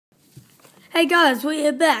Hey guys, we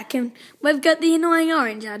are back and we've got the annoying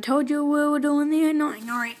orange. I told you we were doing the annoying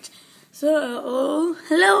orange. So,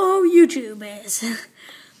 hello YouTubers.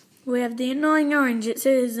 We have the annoying orange. It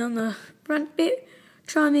says on the front bit,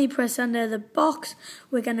 try me, press under the box.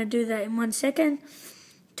 We're going to do that in 1 second.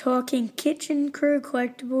 Talking kitchen crew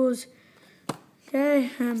collectibles. Okay,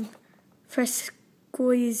 press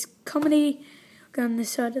squeeze comedy. Go on the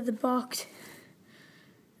side of the box.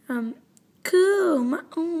 Cool, my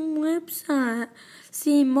own website.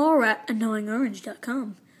 See more at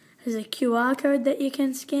annoyingorange.com. There's a QR code that you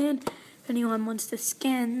can scan. If anyone wants to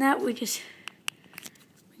scan that, we just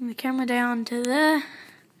bring the camera down to there.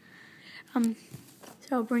 So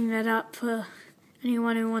I'll bring that up for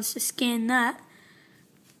anyone who wants to scan that.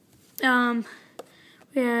 We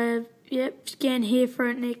have, scan here for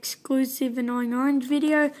an exclusive Annoying Orange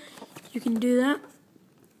video. You can do that.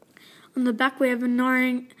 On the back we have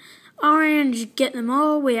Annoying Orange, get them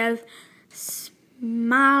all. We have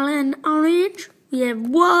Smiling Orange. We have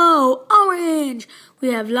Whoa Orange. We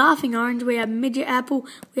have Laughing Orange. We have Midget Apple.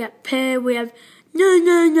 We have Pear. We have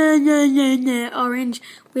No Orange.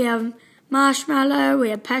 We have Marshmallow. We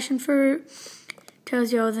have Passion Fruit.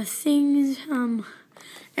 Tells you all the things.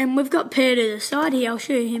 And we've got Pear to the side here. I'll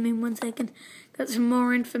show you him in 1 second. Got some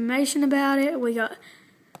more information about it. We got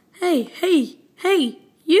hey,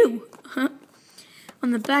 you. On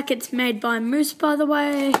the back, it's made by Moose, by the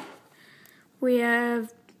way. We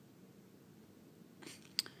have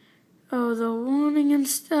the warning and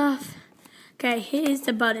stuff. Okay, here's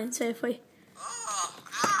the button. So if we... Oh,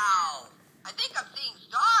 ow! I think I'm seeing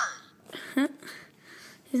stars.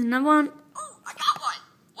 Here's another one. Oh, I got one.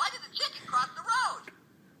 Why did the chicken cross the road?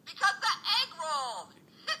 Because the egg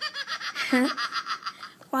rolled.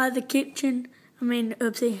 Why the kitchen?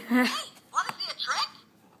 Oopsie. Hey, want to see a trick?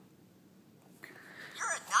 You're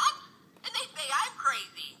a nut, and they say I'm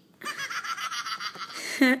crazy.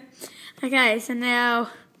 Okay, so now,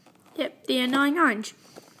 the annoying orange.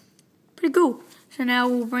 Pretty cool. So now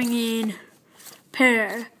we'll bring in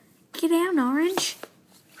Pear. Get down, orange.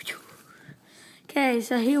 Okay,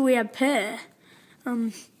 so here we have Pear.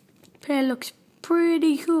 Pear looks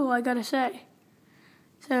pretty cool, I gotta say.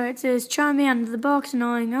 So it says, try me under the box,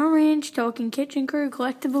 annoying orange, talking kitchen crew,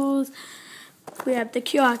 collectibles. We have the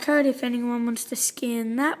QR code if anyone wants to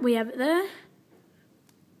scan that. We have it there.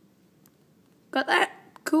 Got that?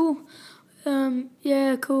 Cool.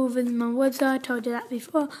 Cool. Visit my website. Told you that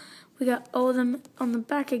before. We got all of them on the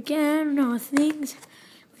back again. All things.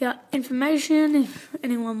 We got information if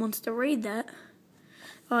anyone wants to read that.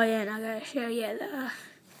 Oh yeah, and I gotta show you the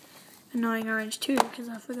annoying orange too, because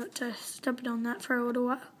I forgot to stop it on that for a little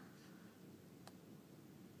while.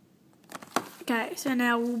 Okay, so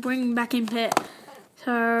now we'll bring back in Pear.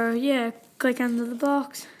 So yeah, click under the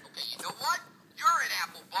box. Okay, you know what? You're an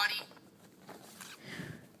apple, buddy.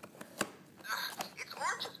 It's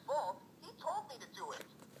Orange's fault. He told me to do it.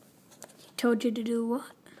 He told you to do what?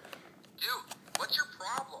 Dude, what's your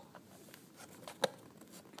problem?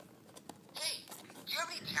 Hey, do you have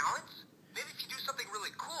any talents? Maybe if you do something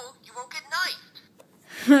really cool, you won't get knifed.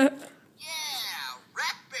 Yeah,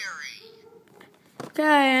 raspberry.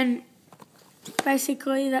 Okay, and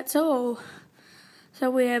basically that's all. So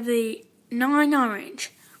we have the annoying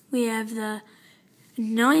orange. We have the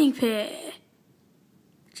annoying Pear.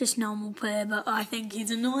 Just normal Pear, but I think he's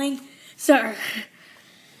annoying. So,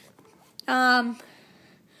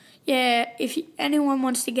 if anyone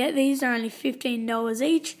wants to get these, they're only $15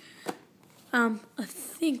 each. I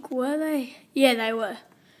think, were they? Yeah, they were.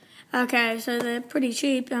 Okay, so they're pretty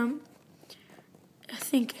cheap. I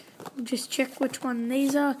think we'll just check which one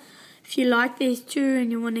these are. If you like these two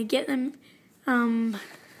and you want to get them,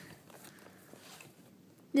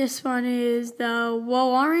 this one is the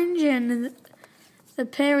Whoa Orange and the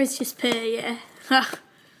Pear is just Pear, yeah.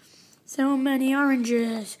 So many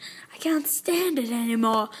oranges. I can't stand it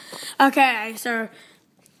anymore. Okay, so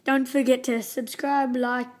don't forget to subscribe,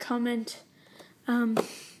 like, comment, and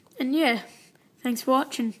yeah, thanks for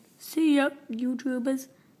watching. See ya, YouTubers.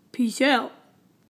 Peace out.